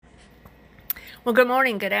Well, good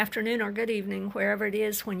morning, good afternoon, or good evening, wherever it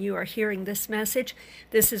is when you are hearing this message.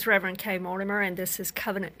 This is Reverend Kay Mortimer, and this is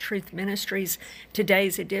Covenant Truth Ministries,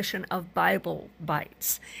 today's edition of Bible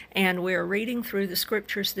Bites. And we're reading through the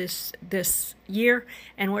scriptures this year,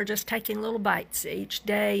 and we're just taking little bites each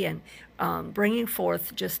day and bringing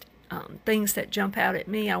forth just things that jump out at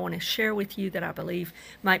me. I want to share with you that I believe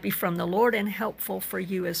might be from the Lord and helpful for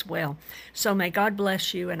you as well. So may God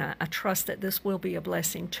bless you, and I trust that this will be a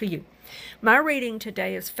blessing to you. My reading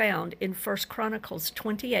today is found in 1 Chronicles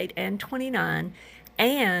 28 and 29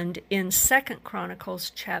 and in 2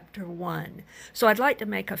 Chronicles chapter 1. So I'd like to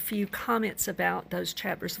make a few comments about those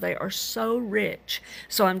chapters. They are so rich.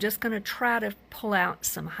 So I'm just going to try to pull out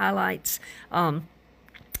some highlights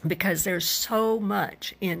because there's so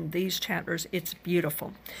much in these chapters. It's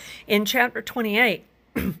beautiful. In chapter 28,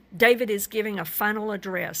 David is giving a final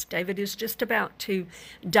address. David is just about to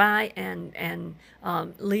die and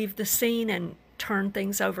leave the scene and turn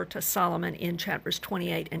things over to Solomon in chapters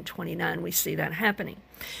 28 and 29. We see that happening.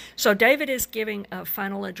 So David is giving a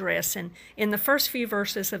final address, and in the first few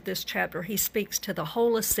verses of this chapter, he speaks to the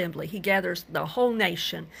whole assembly. He gathers the whole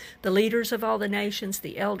nation, the leaders of all the nations,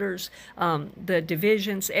 the elders, the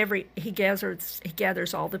divisions. He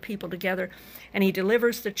gathers all the people together, and he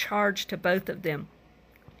delivers the charge to both of them.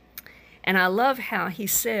 And I love how he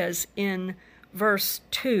says in verse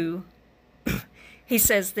 2, he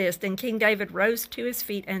says this, "Then King David rose to his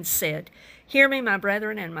feet and said, 'Hear me, my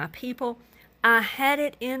brethren and my people. I had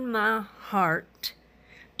it in my heart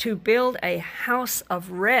to build a house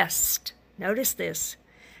of rest.'" Notice this,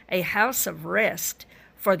 "a house of rest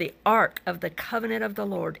for the ark of the covenant of the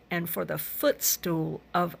Lord and for the footstool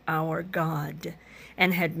of our God,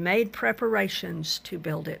 and had made preparations to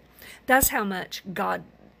build it." That's how much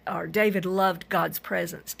David loved God's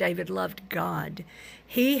presence. David loved God.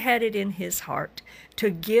 He had it in his heart to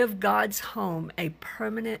give God's home a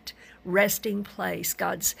permanent resting place,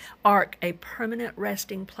 God's ark a permanent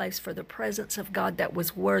resting place for the presence of God that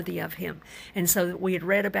was worthy of him. And so we had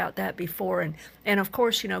read about that before. And of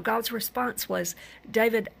course, God's response was,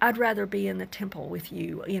 "David, I'd rather be in the temple with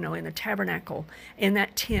you, in the tabernacle, in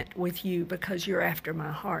that tent with you, because you're after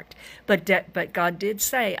my heart." But God did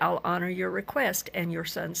say, "I'll honor your request, and your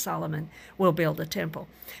son Solomon will build a temple."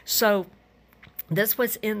 So this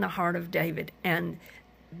was in the heart of David, and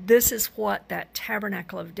this is what that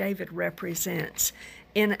tabernacle of David represents.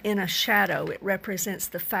 In a shadow, it represents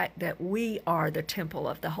the fact that we are the temple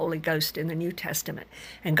of the Holy Ghost in the New Testament.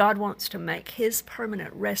 And God wants to make his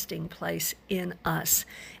permanent resting place in us,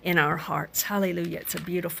 in our hearts. Hallelujah. It's a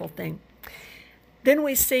beautiful thing. Then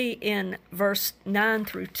we see in verse 9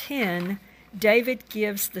 through 10, David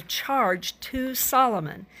gives the charge to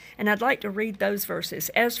Solomon. And I'd like to read those verses.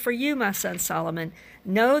 "As for you, my son Solomon,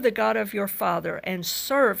 know the God of your father and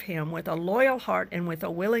serve him with a loyal heart and with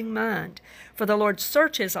a willing mind. For the Lord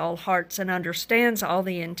searches all hearts and understands all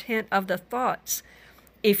the intent of the thoughts.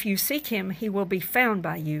 If you seek him, he will be found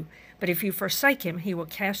by you. But if you forsake him, he will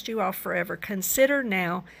cast you off forever. Consider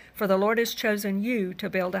now, for the Lord has chosen you to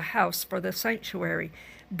build a house for the sanctuary.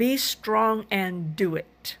 Be strong and do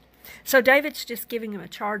it." So David's just giving him a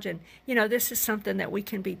charge, and this is something that we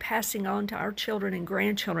can be passing on to our children and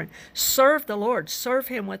grandchildren. Serve the Lord, serve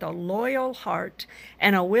him with a loyal heart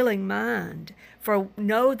and a willing mind. For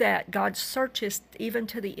know that God searches even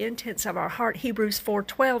to the intents of our heart. Hebrews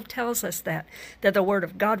 4:12 tells us that the word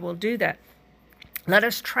of God will do that. Let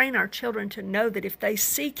us train our children to know that if they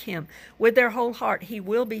seek him with their whole heart, he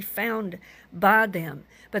will be found by them,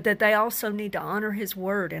 but that they also need to honor his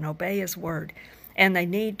word and obey his word. And they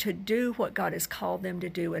need to do what God has called them to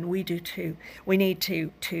do, and we do too. We need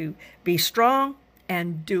to be strong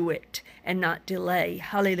and do it and not delay.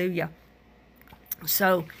 Hallelujah.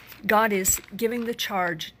 So God is giving the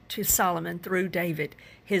charge to Solomon through David,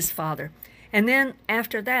 his father. And then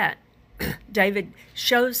after that, David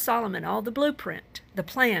shows Solomon all the blueprint, the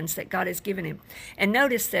plans that God has given him. And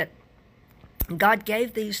notice that God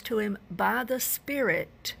gave these to him by the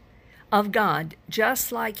Spirit of God,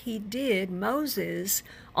 just like he did Moses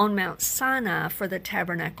on Mount Sinai for the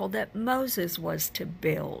tabernacle that Moses was to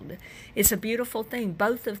build. It's a beautiful thing.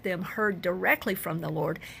 Both of them heard directly from the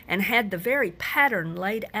Lord and had the very pattern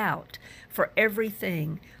laid out for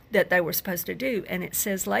everything that they were supposed to do. And it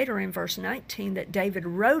says later in verse 19 that David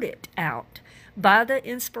wrote it out by the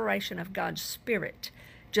inspiration of God's Spirit,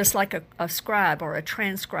 just like a scribe or a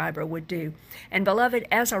transcriber would do. And beloved,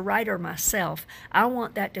 as a writer myself, I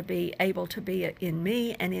want that to be able to be in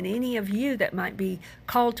me and in any of you that might be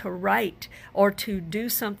called to write or to do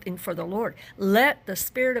something for the Lord. Let the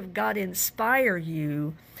Spirit of God inspire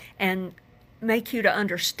you and make you to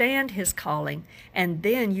understand his calling, and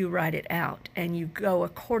then you write it out and you go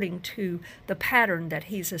according to the pattern that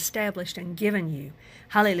he's established and given you.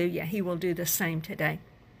 Hallelujah. He will do the same today.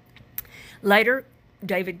 Later,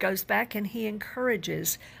 David goes back and he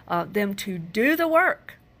encourages them to do the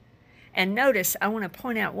work. And notice, I want to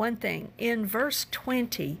point out one thing. In verse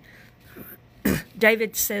 20,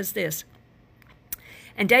 David says this,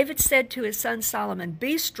 "And David said to his son Solomon,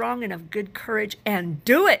 Be strong and of good courage, and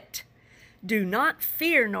do it. Do not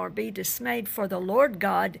fear nor be dismayed, for the Lord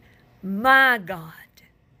God, my God,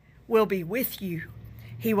 will be with you.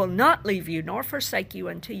 He will not leave you nor forsake you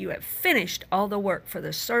until you have finished all the work for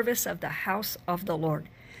the service of the house of the Lord."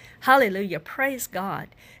 Hallelujah. Praise God.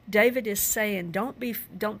 David is saying, don't be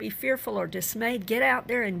fearful or dismayed. Get out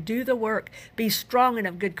there and do the work. Be strong and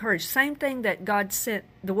of good courage. Same thing that God sent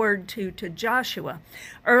the word to Joshua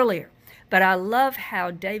earlier. But I love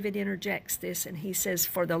how David interjects this, and he says,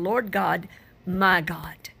 "For the Lord God, my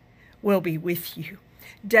God, will be with you."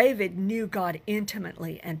 David knew God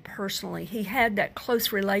intimately and personally. He had that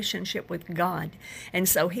close relationship with God. And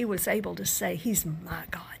so he was able to say, He's my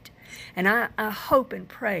God. And I hope and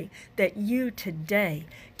pray that you today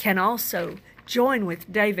can also join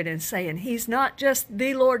with David in saying, He's not just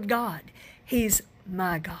the Lord God, He's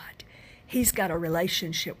my God. He's got a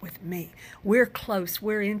relationship with me. We're close,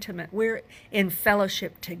 we're intimate, we're in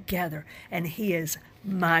fellowship together, and He is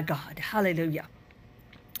my God. Hallelujah.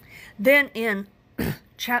 Then in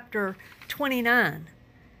chapter 29,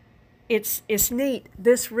 it's neat.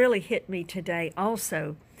 This really hit me today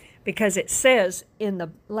also, because it says in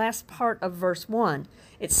the last part of verse 1,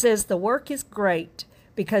 it says, "The work is great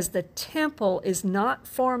because the temple is not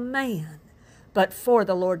for man, but for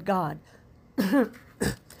the Lord God."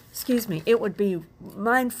 Excuse me. It would be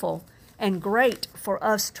mindful and great for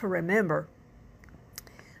us to remember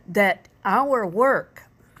that our work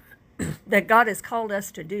that God has called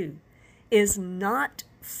us to do is not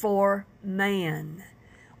for man.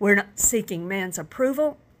 We're not seeking man's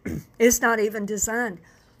approval. It's not even designed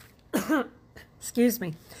excuse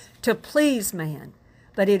me, to please man,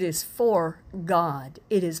 but it is for God.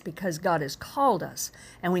 It is because God has called us,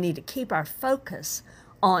 and we need to keep our focus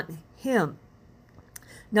on Him.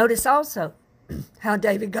 Notice also how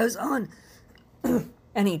David goes on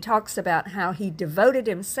and he talks about how he devoted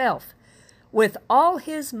himself with all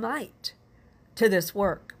his might to this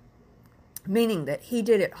work, meaning that he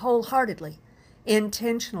did it wholeheartedly,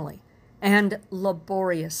 intentionally, and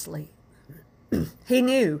laboriously. He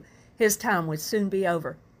knew his time would soon be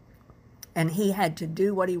over, and he had to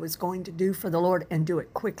do what he was going to do for the Lord and do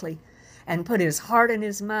it quickly and put his heart and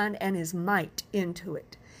his mind and his might into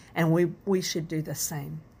it. And we should do the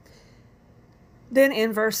same. Then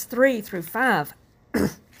in verse 3 through 5,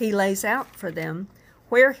 he lays out for them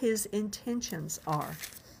where his intentions are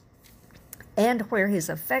and where his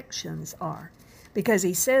affections are. Because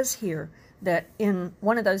he says here that in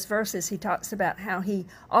one of those verses he talks about how he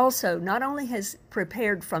also not only has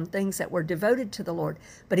prepared from things that were devoted to the Lord,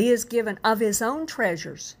 but he has given of his own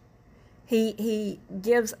treasures. He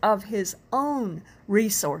gives of his own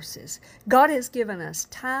resources. God has given us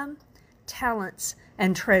time, talents,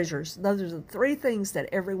 and treasures. Those are the three things that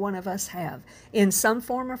every one of us have in some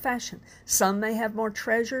form or fashion. Some may have more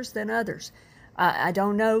treasures than others. I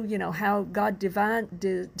don't know, how God decides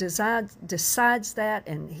that,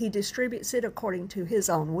 and He distributes it according to His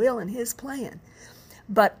own will and His plan.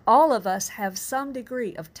 But all of us have some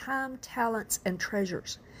degree of time, talents, and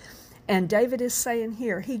treasures. And David is saying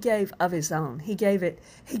here, he gave of his own. He gave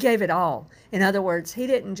it all. In other words, he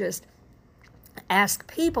didn't just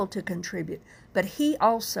ask people to contribute, but he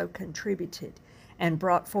also contributed and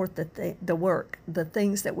brought forth the work, the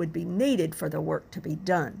things that would be needed for the work to be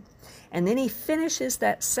done. And then he finishes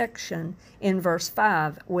that section in verse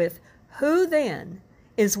 5 with, "Who then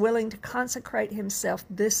is willing to consecrate himself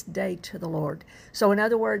this day to the Lord?" So in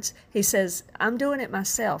other words, he says, I'm doing it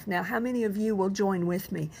myself. Now, how many of you will join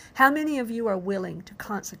with me? How many of you are willing to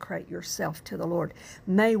consecrate yourself to the Lord?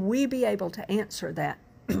 May we be able to answer that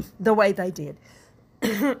the way they did.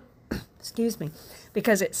 Excuse me.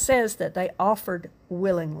 Because it says that they offered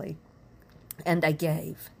willingly and they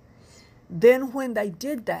gave. Then when they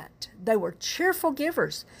did that, they were cheerful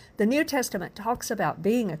givers. The New Testament talks about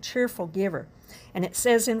being a cheerful giver. And it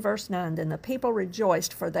says in verse 9, "Then the people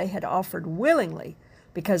rejoiced, for they had offered willingly,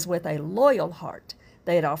 because with a loyal heart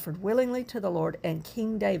they had offered willingly to the Lord, and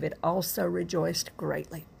King David also rejoiced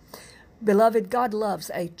greatly." Beloved, God loves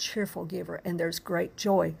a cheerful giver, and there's great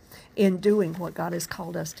joy in doing what God has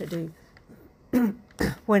called us to do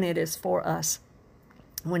when it is for us.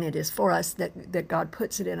 When it is for us that God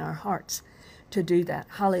puts it in our hearts to do that.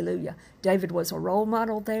 Hallelujah. David was a role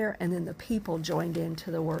model there, and then the people joined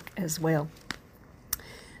into the work as well.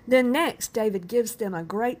 Then next, David gives them a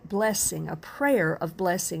great blessing, a prayer of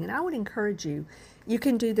blessing. And I would encourage you, you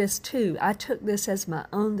can do this too. I took this as my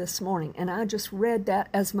own this morning, and I just read that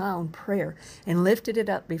as my own prayer and lifted it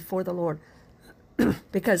up before the Lord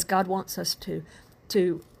because God wants us to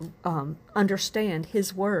understand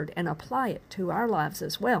His Word and apply it to our lives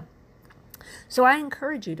as well. So I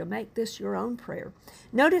encourage you to make this your own prayer.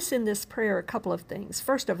 Notice in this prayer a couple of things.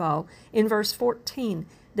 First of all, in verse 14,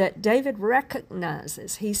 that David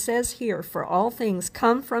recognizes, he says here, for all things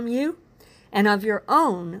come from you, and of your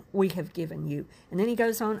own we have given you. And then he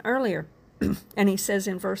goes on earlier, and he says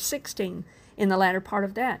in verse 16, in the latter part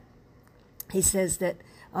of that, he says that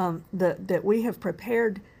that we have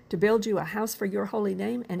prepared to build you a house for your holy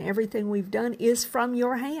name, and everything we've done is from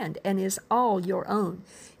your hand and is all your own.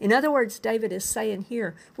 In other words, David is saying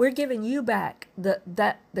here, we're giving you back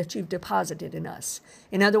that you've deposited in us.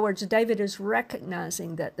 In other words, David is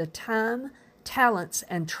recognizing that the time, talents,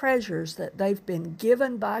 and treasures that they've been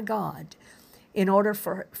given by God in order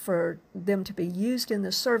for them to be used in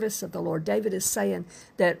the service of the Lord. David is saying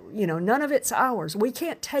that, none of it's ours. We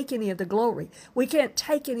can't take any of the glory. We can't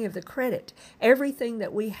take any of the credit. Everything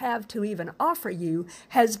that we have to even offer you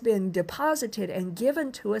has been deposited and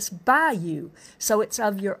given to us by you. So it's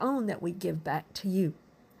of your own that we give back to you.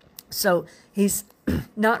 So he's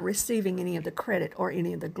not receiving any of the credit or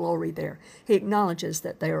any of the glory there. He acknowledges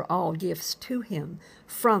that they are all gifts to him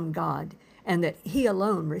from God, and that he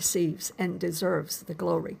alone receives and deserves the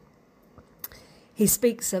glory. He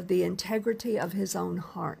speaks of the integrity of his own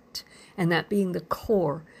heart, and that being the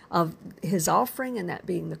core of his offering, and that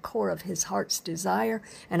being the core of his heart's desire,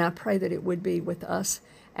 and I pray that it would be with us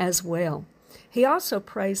as well. He also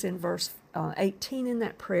prays in verse 18 in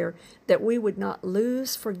that prayer that we would not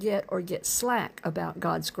lose, forget, or get slack about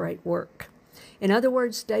God's great work. In other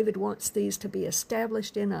words, David wants these to be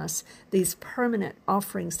established in us, these permanent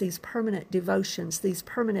offerings, these permanent devotions, these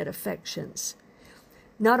permanent affections.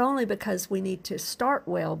 Not only because we need to start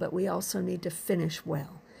well, but we also need to finish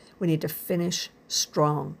well. We need to finish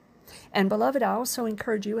strong. And beloved, I also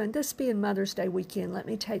encourage you, and this being Mother's Day weekend, let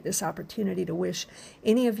me take this opportunity to wish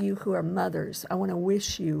any of you who are mothers, I want to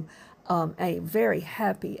wish you a very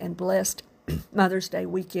happy and blessed Mother's Day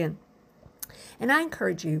weekend. And I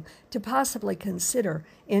encourage you to possibly consider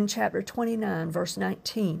in chapter 29, verse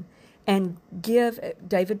 19, and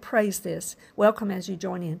David prays this. Welcome as you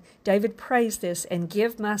join in. David prays this, and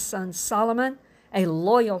give my son Solomon a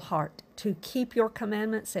loyal heart to keep your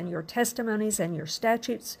commandments and your testimonies and your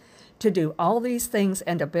statutes, to do all these things,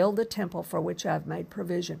 and to build the temple for which I've made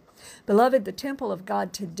provision. Beloved, the temple of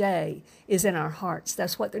God today is in our hearts.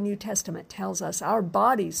 That's what the New Testament tells us. Our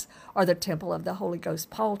bodies are the temple of the Holy Ghost,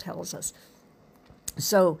 Paul tells us.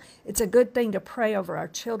 So it's a good thing to pray over our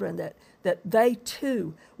children that they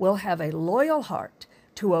too will have a loyal heart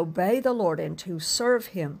to obey the Lord and to serve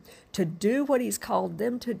Him, to do what He's called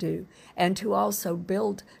them to do, and to also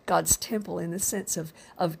build God's temple in the sense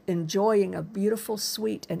of enjoying a beautiful,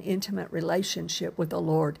 sweet, and intimate relationship with the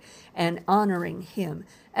Lord and honoring Him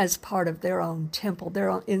as part of their own temple.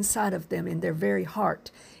 They're inside of them, in their very heart,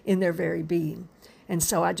 in their very being. And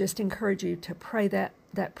so I just encourage you to pray that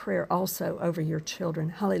prayer also over your children.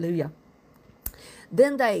 Hallelujah.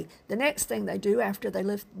 Then the next thing they do after they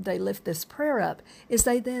lift this prayer up is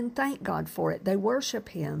they then thank God for it. They worship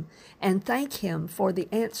Him and thank Him for the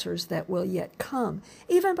answers that will yet come,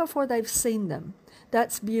 even before they've seen them.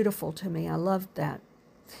 That's beautiful to me. I love that.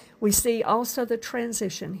 We see also the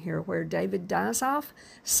transition here where David dies off,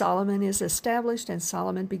 Solomon is established, and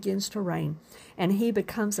Solomon begins to reign. And he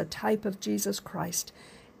becomes a type of Jesus Christ,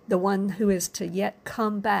 the one who is to yet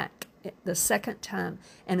come back the second time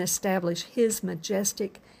and establish His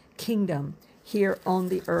majestic kingdom here on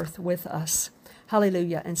the earth with us.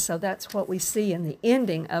 Hallelujah. And so that's what we see in the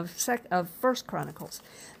ending of 1 Chronicles.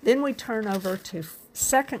 Then we turn over to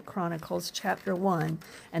 2 Chronicles chapter 1,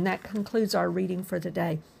 and that concludes our reading for the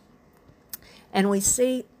day. And we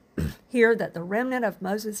see here that the remnant of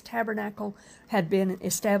Moses' tabernacle had been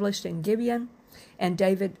established in Gibeon, and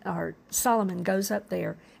Solomon goes up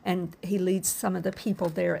there, and he leads some of the people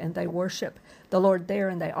there, and they worship the Lord there,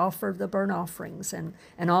 and they offer the burnt offerings and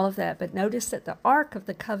all of that. But notice that the Ark of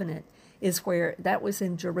the Covenant is where, that was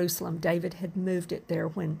in Jerusalem. David had moved it there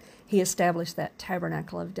when he established that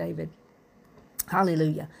tabernacle of David.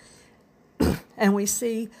 Hallelujah. And we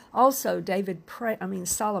see also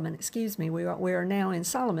Solomon, we are now in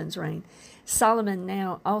Solomon's reign. Solomon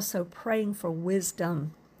now also praying for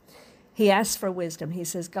wisdom. He asks for wisdom. He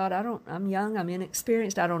says, God, I'm young, I'm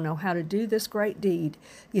inexperienced, I don't know how to do this great deed.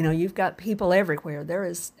 You know, you've got people everywhere. They're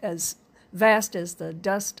as vast as the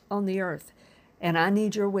dust on the earth. And I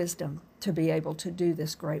need your wisdom to be able to do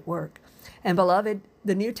this great work. And beloved,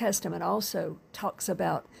 the New Testament also talks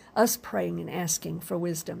about us praying and asking for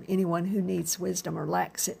wisdom. Anyone who needs wisdom or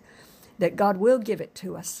lacks it, that God will give it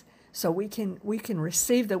to us. So we can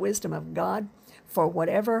receive the wisdom of God for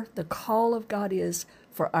whatever the call of God is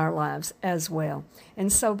for our lives as well.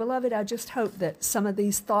 And so, beloved, I just hope that some of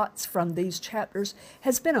these thoughts from these chapters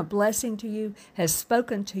has been a blessing to you, has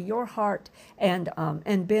spoken to your heart, and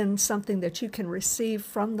been something that you can receive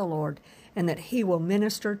from the Lord, and that He will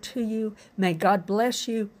minister to you. May God bless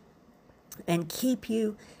you and keep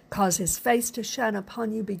you, cause His face to shine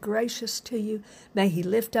upon you, be gracious to you. May He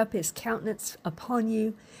lift up His countenance upon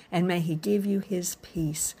you, and may He give you His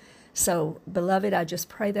peace. So, beloved, I just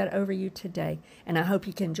pray that over you today, and I hope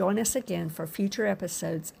you can join us again for future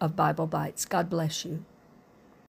episodes of Bible Bites. God bless you.